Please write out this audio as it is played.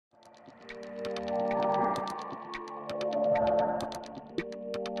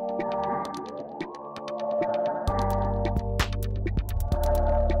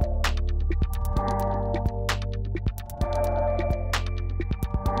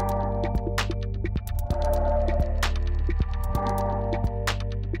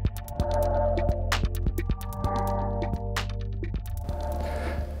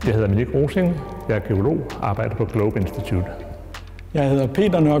Jeg hedder Minik Rosing, jeg er geolog og arbejder på Globe Institute. Jeg hedder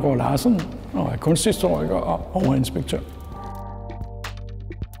Peter Nørgaard Larsen og er kunsthistoriker og overinspektør.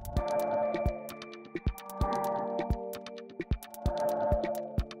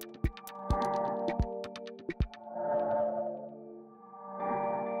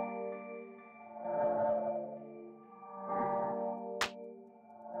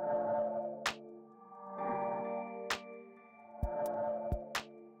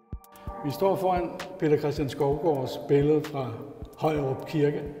 Vi står foran Peter Christian Skovgaards billede fra Højerup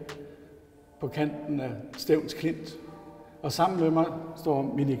Kirke på kanten af Stevns Klint. Og sammen med mig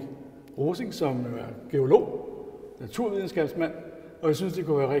står Minik Rosing, som er geolog, naturvidenskabsmand. Og jeg synes, det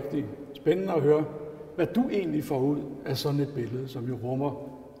kunne være rigtig spændende at høre, hvad du egentlig får ud af sådan et billede, som jo rummer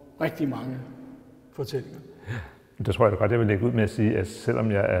rigtig mange fortællinger. Det tror jeg da godt, jeg vil lægge ud med at sige, at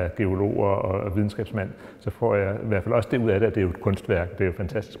selvom jeg er geolog og videnskabsmand, så får jeg i hvert fald også det ud af det, at det er jo et kunstværk. Det er jo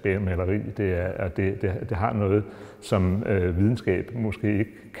fantastisk maleri. Det har noget, som videnskab måske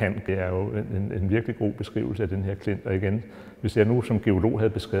ikke kan. Det er jo en virkelig god beskrivelse af den her klint. Og igen, hvis jeg nu som geolog havde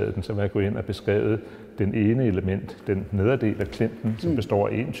beskrevet den, så ville jeg gå ind og beskrevet den ene element, den nederdel af klinten, som består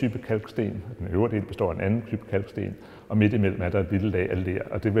af en type kalksten, og den øvre del består af en anden type kalksten, og midt imellem er der et lille lag af ler,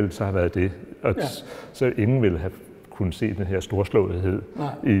 og det ville så have været det. Og så ingen ville have kunne se den her storslåethed.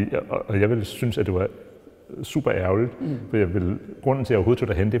 Og jeg ville synes, at det var super ærgerligt, for grunden til, at jeg overhovedet tog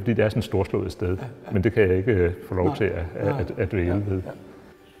derhen, det er, fordi det er sådan et storslået sted. Men det kan jeg ikke få lov til at dvæle ved.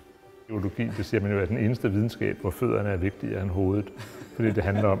 Geologi, det siger man jo, er den eneste videnskab, hvor fødderne er vigtigere end hovedet. Fordi det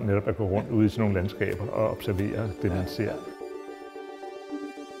handler om netop at gå rundt ude i sådan nogle landskaber og observere det, man ser.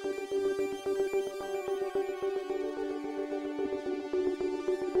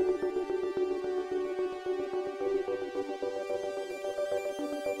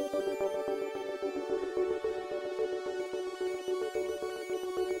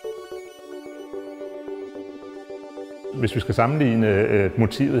 Hvis vi skal sammenligne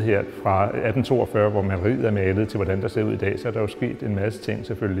motivet her fra 1842, hvor maleriet er malet, til hvordan der ser ud i dag, så er der jo sket en masse ting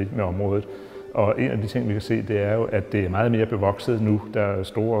selvfølgelig med området. Og en af de ting, vi kan se, det er jo, at det er meget mere bevokset nu. Der er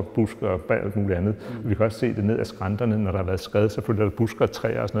store busker og alt muligt andet. Vi kan også se det ned ad skrænterne, når der har været skred, så følger der busker og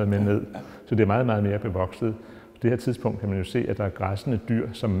træer og sådan noget med ned. Så det er meget, meget mere bevokset. På det her tidspunkt kan man jo se, at der er græssende dyr,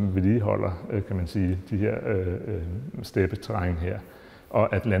 som vedligeholder, kan man sige, de her steppeterræn her.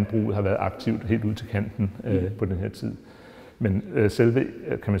 Og at landbruget har været aktivt helt ud til kanten på den her tid. Men selve,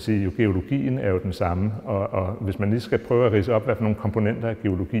 kan man sige, geologien er jo den samme, og hvis man lige skal prøve at ridse op, hvad for nogle komponenter af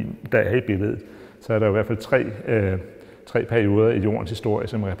geologien, der er i billedet, så er der i hvert fald tre perioder i jordens historie,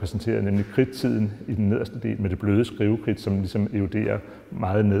 som repræsenterer nemlig kridttiden i den nederste del med det bløde skrivekridt, som ligesom eroderer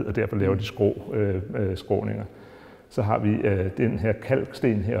meget ned, og derfor laver de skråninger. Så har vi den her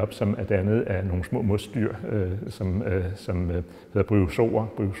kalksten heroppe, som er dannet af nogle små mosdyr, som hedder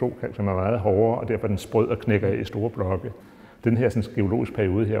bryozokalk, som er meget hårdere, og derfor den sprød og knækker af i store blokke. Den her sådan, geologiske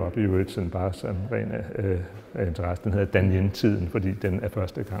periode heroppe er jo sådan bare sådan ren af interesse. Den hedder Danien-tiden, fordi den er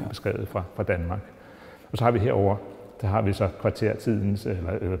første gang beskrevet fra Danmark. Og så har vi herover, der har vi så kvartærtidens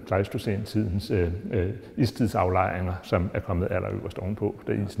eller pleistocæntidens istidsaflejringer, som er kommet allerøverst ovenpå,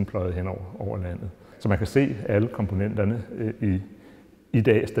 da isen pløjede hen over landet. Så man kan se alle komponenterne i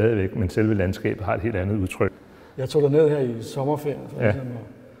dag stadigvæk, men selve landskabet har et helt andet udtryk. Jeg tog derned her i sommerferien for eksempel,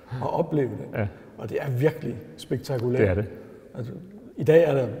 og oplevede det, og det er virkelig spektakulært. Det er det. Altså, i dag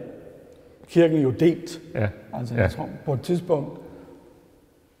er der kirken jo delt. Altså, jeg tror, på et tidspunkt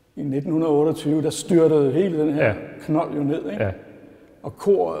i 1928, der styrtede hele den her knold jo ned, ikke? Og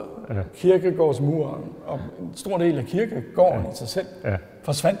koret, kirkegårdsmuren og en stor del af kirkegården i sig selv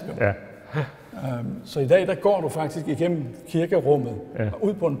forsvandt jo. Så i dag, der går du faktisk igennem kirkerummet og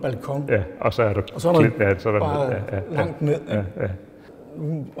ud på en balkon. Og så er der, bare langt ned.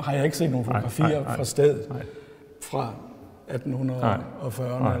 Nu har jeg ikke set nogle fotografier fra stedet fra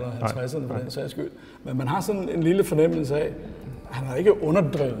 1840'erne eller 50'erne for den sags skyld. Men man har sådan en lille fornemmelse af, at han har ikke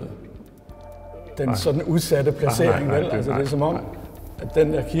underdrevet den sådan udsatte placering. Vel? Altså, det er som om, at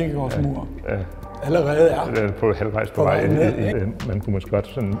den der kirkegårdsmur allerede er på halvvejs på vej ned. Man kunne måske godt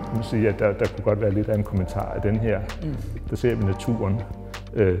sådan sige, at der kunne godt være lidt af en kommentar af den her. Der ser vi naturen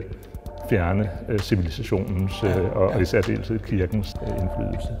fjerne civilisationens og i særdeleshed kirkens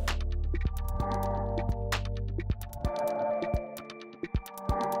indflydelse.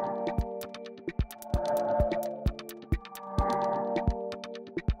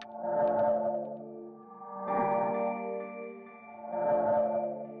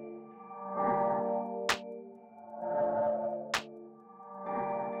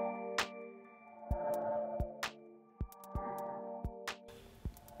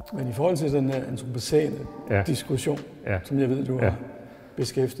 Men i forhold til den her antropocæne diskussion, som jeg ved, du har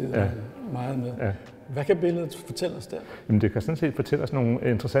beskæftiget mig meget med. Ja. Hvad kan billedet fortælle os der? Jamen, det kan sådan set fortælle os nogle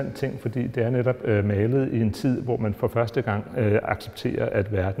interessante ting, fordi det er netop malet i en tid, hvor man for første gang accepterer,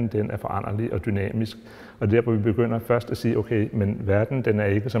 at verden den er foranderlig og dynamisk. Og der, hvor vi begynder først at sige, okay, men verden den er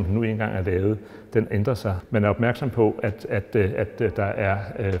ikke, som den nu engang er lavet, den ændrer sig. Man er opmærksom på, at der er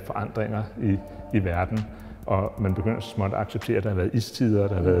forandringer i verden, og man begynder så småt at acceptere, at der har været istider,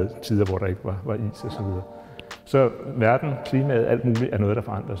 der har været tider, hvor der ikke var is osv. Så verden, klimaet, alt muligt er noget, der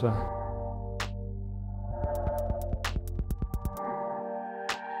forandrer sig.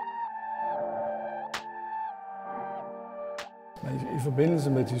 I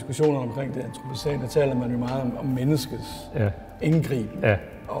forbindelse med diskussioner omkring det antropocæne, taler man jo meget om menneskets indgriben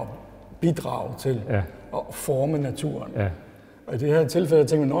og bidrag til at forme naturen. Ja. Og i det her tilfælde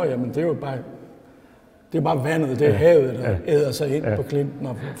tænker man, jamen det er jo bare vandet, det er havet, der æder sig ind på klinten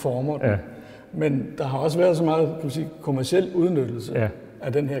og former den. Ja. Men der har også været så meget, kan man sige, kommerciel udnyttelse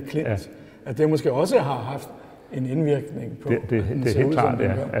af den her klint, at det måske også har haft en indvirkning på det er helt klart,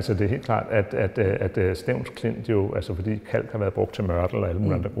 Altså det er helt klart, at Stevns Klint jo, altså fordi kalk har været brugt til mørtel og alle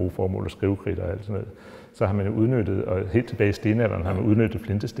mulige andre gode formål og skrivekridt og alt sådan noget, så har man jo udnyttet, og helt tilbage i stenalderen har man udnyttet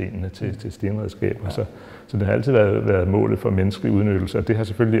flintestenene til stenredskaber. Så det har altid været målet for menneskelig udnyttelse, og det har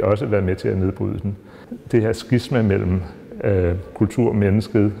selvfølgelig også været med til at nedbryde den. Det her skisma mellem kultur,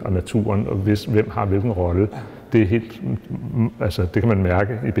 mennesket og naturen, og hvem har hvilken rolle, det er helt, altså det kan man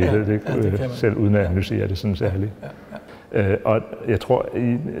mærke i billedet, ikke? Selv uden at analysere det sådan særligt. Og jeg tror,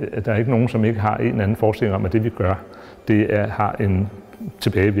 at der er ikke nogen, som ikke har en eller anden forestilling om, at det vi gør, det har en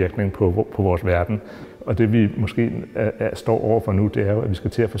tilbagevirkning på vores verden. Og det vi måske står overfor nu, det er jo, at vi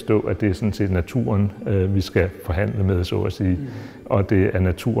skal til at forstå, at det er sådan set naturen, vi skal forhandle med, så at sige. Og det er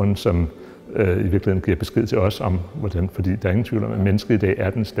naturen, som i virkeligheden giver besked til os om, hvordan, fordi der er ingen tvivl om, at mennesket i dag er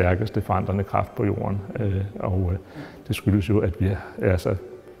den stærkeste forandrende kraft på jorden. Og det skyldes jo, at vi er så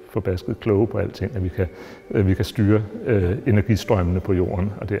forbasket kloge på alting, at vi kan styre energistrømmene på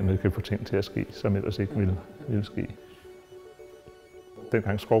jorden, og dermed kan få ting til at ske, som ellers ikke ville ske.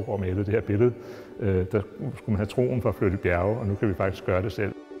 Dengang Skovgaard malede det her billede, der skulle man have troen for at flytte bjerge, og nu kan vi faktisk gøre det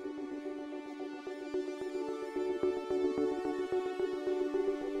selv.